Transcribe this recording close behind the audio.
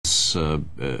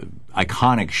this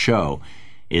iconic show,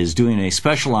 is doing a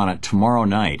special on it tomorrow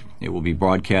night. It will be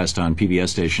broadcast on PBS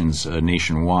stations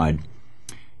nationwide,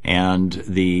 and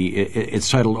it's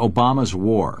titled "Obama's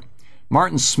War."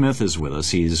 Martin Smith is with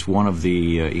us. He's one of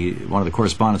the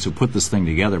correspondents who put this thing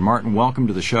together. Martin, welcome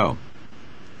to the show.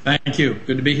 Thank you.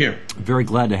 Good to be here. Very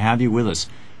glad to have you with us,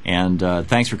 and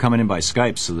thanks for coming in by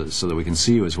Skype so that we can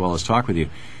see you as well as talk with you.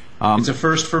 It's a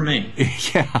first for me.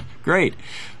 Yeah, great,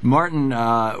 Martin.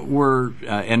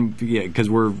 Because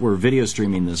we're video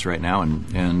streaming this right now,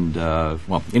 and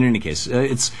well, in any case,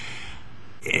 it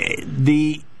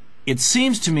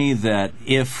seems to me that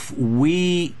if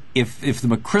the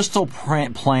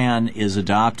McChrystal plan is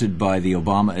adopted by the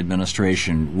Obama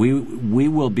administration, we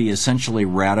will be essentially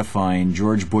ratifying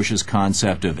George Bush's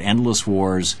concept of endless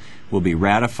wars. We'll be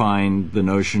ratifying the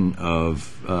notion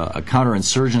of a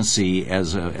counterinsurgency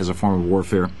as a form of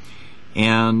warfare,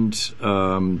 and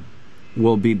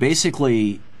we'll be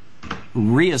basically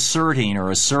reasserting or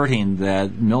asserting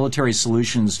that military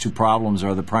solutions to problems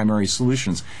are the primary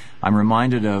solutions. I'm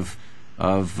reminded of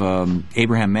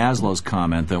Abraham Maslow's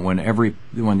comment that when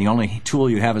the only tool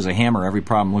you have is a hammer, every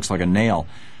problem looks like a nail.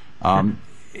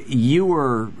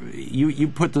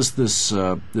 You put this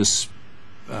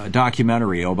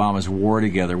documentary, Obama's War,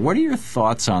 together. What are your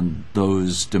thoughts on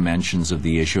those dimensions of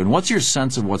the issue, and what's your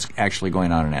sense of what's actually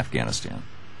going on in Afghanistan?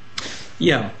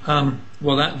 Yeah,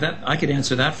 well, that I could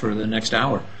answer that for the next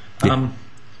hour.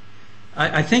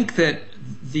 I think that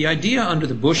the idea under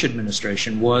the Bush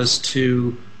administration was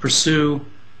to pursue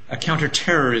a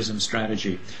counterterrorism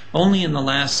strategy. Only in the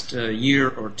last year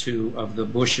or two of the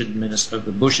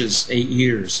Bush's 8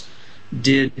 years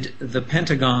did the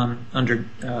Pentagon under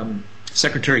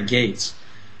Secretary Gates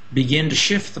begin to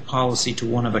shift the policy to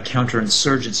one of a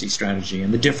counterinsurgency strategy.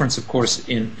 And the difference, of course,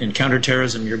 in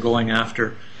counterterrorism, you're going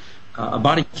after a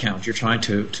body count. You're trying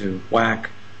to whack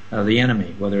the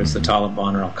enemy, whether it's the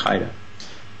Taliban or Al-Qaeda.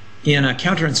 In a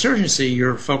counterinsurgency,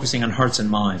 you're focusing on hearts and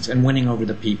minds and winning over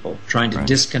the people, trying to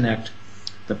disconnect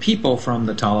the people from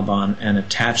the Taliban and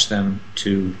attach them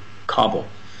to Kabul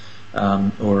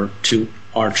or to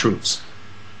our troops.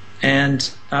 And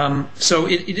so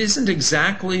it isn't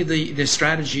exactly the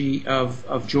strategy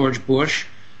of George Bush.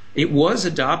 It was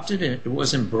adopted and it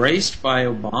was embraced by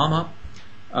Obama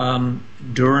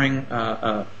during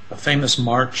a famous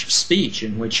March speech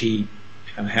in which he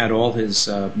had all his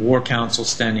war council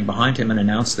standing behind him and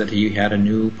announced that he had a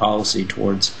new policy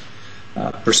towards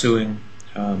pursuing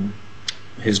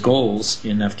his goals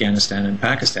in Afghanistan and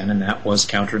Pakistan, and that was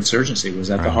counterinsurgency, was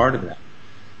at the heart of that.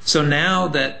 So now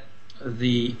that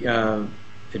the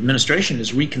administration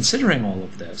is reconsidering all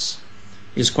of this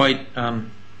is quite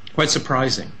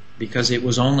surprising, because it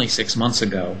was only 6 months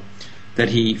ago that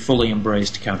he fully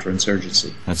embraced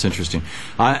counterinsurgency. That's interesting.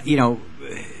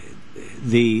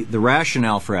 The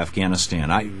rationale for Afghanistan,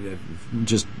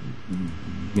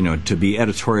 to be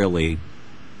editorially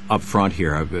upfront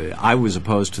here, I was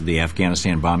opposed to the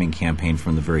Afghanistan bombing campaign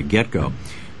from the very get-go.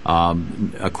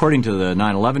 According to the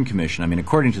 9/11 Commission,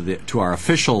 according to our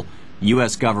official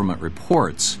U.S. government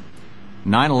reports,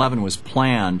 9/11 was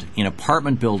planned in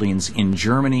apartment buildings in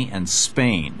Germany and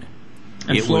Spain.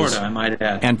 And Florida, I might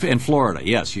add. And Florida,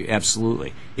 yes,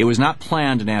 absolutely. It was not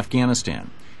planned in Afghanistan.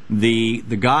 The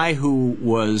guy who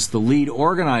was the lead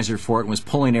organizer for it and was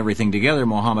pulling everything together,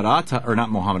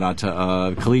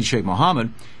 Khalid Sheikh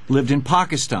Mohammed, lived in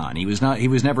Pakistan. He was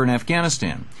never in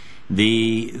Afghanistan.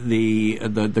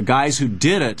 The guys who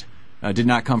did it did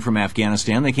not come from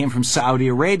Afghanistan. They came from Saudi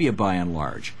Arabia by and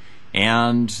large.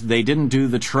 And they didn't do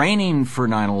the training for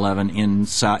 9/11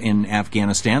 in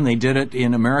Afghanistan. They did it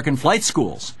in American flight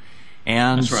schools.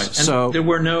 And that's right.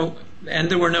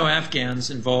 And there were no Afghans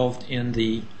involved in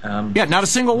the not a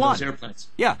single one. Airplanes.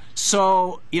 Yeah.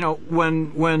 So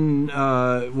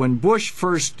when Bush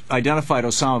first identified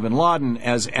Osama bin Laden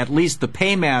as at least the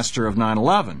paymaster of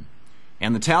 9/11,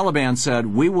 and the Taliban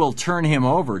said, we will turn him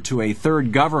over to a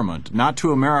third government, not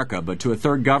to America, but to a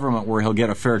third government where he'll get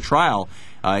a fair trial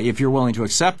if you're willing to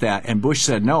accept that. And Bush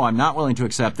said, no, I'm not willing to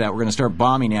accept that. We're going to start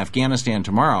bombing Afghanistan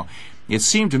tomorrow. It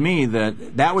seemed to me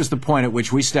that was the point at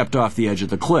which we stepped off the edge of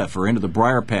the cliff or into the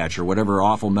briar patch or whatever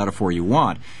awful metaphor you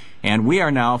want. And we are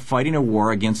now fighting a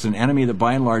war against an enemy that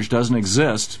by and large doesn't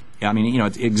exist.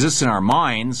 It exists in our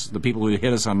minds, the people who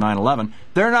hit us on 9/11.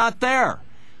 They're not there.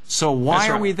 So why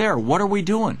are we there? What are we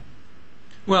doing?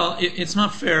 Well, it's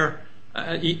not fair.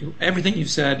 Everything you've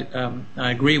said,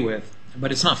 I agree with.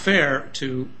 But it's not fair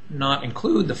to not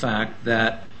include the fact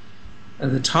that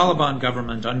the Taliban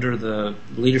government, under the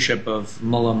leadership of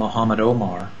Mullah Muhammad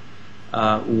Omar,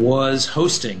 was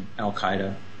hosting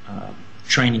al-Qaeda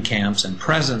training camps and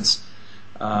presence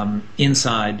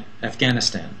inside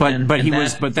Afghanistan. But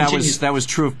that was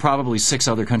true of probably 6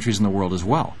 other countries in the world as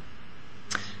well.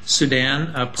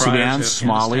 Sudan, prior Sudan, to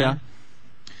Somalia.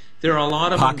 There are a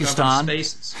lot of Pakistan. ungoverned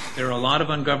spaces. There are a lot of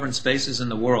ungoverned spaces in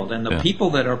the world, and the people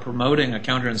that are promoting a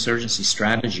counterinsurgency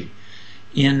strategy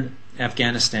in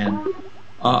Afghanistan,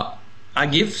 I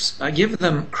give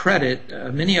them credit.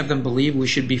 Many of them believe we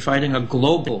should be fighting a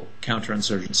global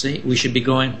counterinsurgency. We should be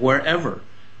going wherever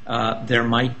there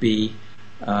might be,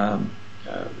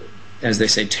 as they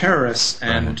say, terrorists,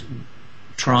 and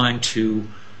trying to,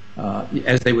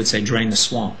 as they would say, drain the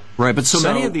swamp. Right, but so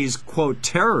many of these, quote,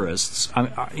 terrorists,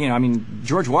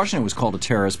 George Washington was called a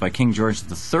terrorist by King George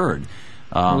III.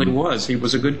 Well, he was. He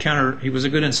was a good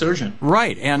insurgent.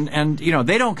 Right, and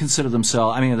they don't consider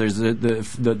themselves. I mean, there's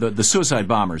the suicide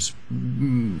bombers.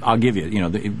 I'll give you.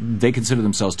 They consider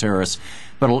themselves terrorists,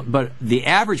 but the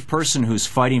average person who's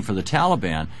fighting for the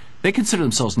Taliban, they consider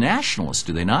themselves nationalists,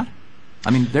 do they not?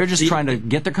 I mean, they're just trying to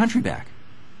get their country back.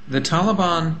 The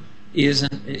Taliban is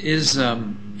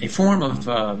a form of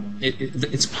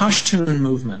it's Pashtun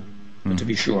movement, to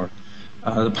be sure.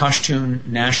 The Pashtun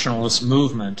nationalist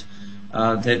movement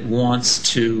that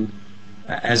wants to,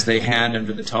 as they had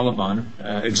under the Taliban,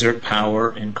 exert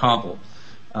power in Kabul.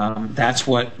 That's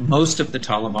what most of the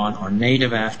Taliban are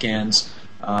native Afghans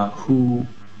who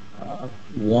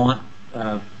want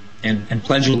and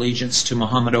pledge allegiance to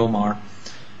Muhammad Omar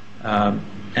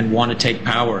and want to take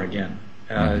power again.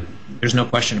 There's no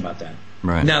question about that.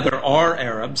 Right. Now, there are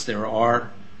Arabs, there are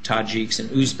Tajiks and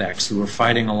Uzbeks who are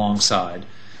fighting alongside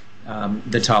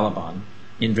the Taliban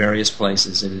in various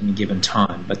places at any given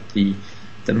time, but the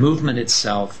movement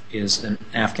itself is an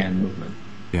Afghan movement.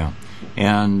 Yeah,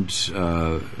 and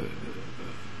so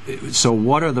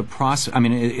what are the process? I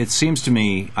mean, it seems to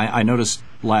me, I noticed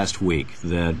last week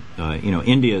that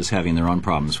India is having their own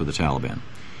problems with the Taliban,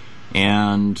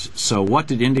 and so what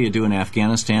did India do in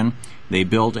Afghanistan? They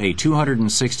built a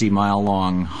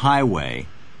 260-mile-long highway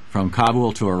from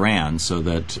Kabul to Iran, so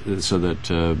that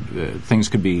things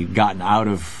could be gotten out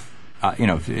of.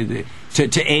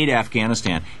 To aid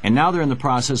Afghanistan. And now they're in the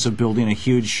process of building a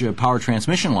huge power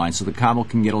transmission line so that Kabul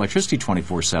can get electricity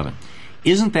 24/7.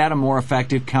 Isn't that a more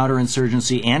effective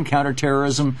counterinsurgency and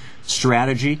counterterrorism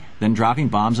strategy than dropping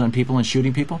bombs on people and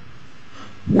shooting people?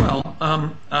 Well,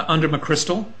 under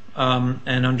McChrystal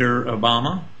and under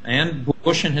Obama and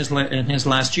Bush in his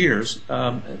last years,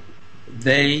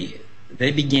 they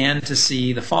began to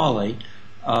see the folly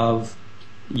of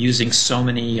using so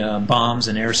many bombs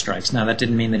and airstrikes. Now, that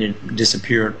didn't mean that it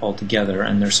disappeared altogether,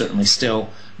 and there's certainly still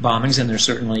bombings, and there's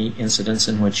certainly incidents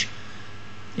in which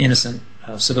innocent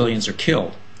civilians are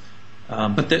killed.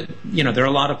 But there are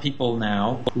a lot of people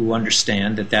now who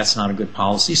understand that that's not a good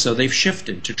policy, so they've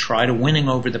shifted to try to winning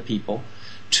over the people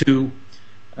to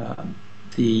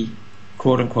the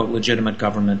quote-unquote legitimate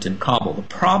government in Kabul. The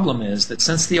problem is that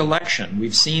since the election,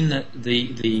 we've seen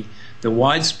the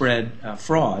widespread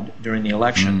fraud during the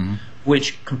election,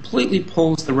 which completely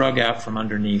pulls the rug out from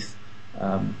underneath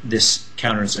this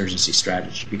counterinsurgency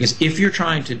strategy. Because if you're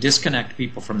trying to disconnect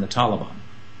people from the Taliban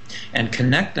and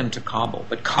connect them to Kabul,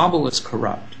 but Kabul is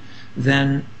corrupt,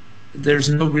 then there's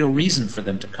no real reason for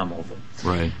them to come over.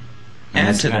 Right.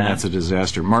 Add to that, and that's a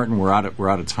disaster. Martin, we're out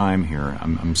of time here.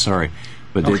 I'm sorry.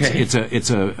 But it's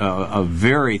a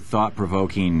very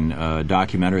thought-provoking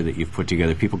documentary that you've put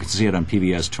together. People can see it on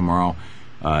PBS tomorrow.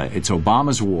 It's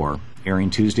Obama's War, airing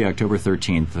Tuesday, October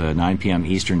 13th, 9 p.m.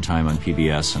 Eastern Time on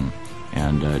PBS,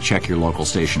 and check your local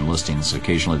station listings.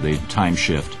 Occasionally they time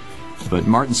shift. But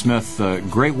Martin Smith,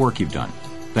 great work you've done.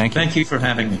 Thank you. Thank you for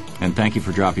having me. And thank you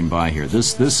for dropping by here.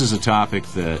 This is a topic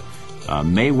that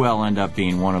may well end up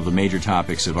being one of the major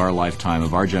topics of our lifetime,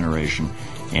 of our generation.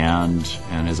 And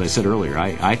as I said earlier,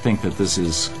 I think that this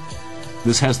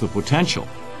has the potential,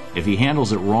 if he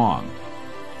handles it wrong,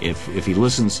 if he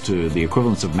listens to the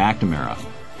equivalents of McNamara,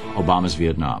 Obama's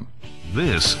Vietnam.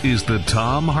 This is the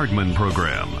Thom Hartmann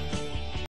Program.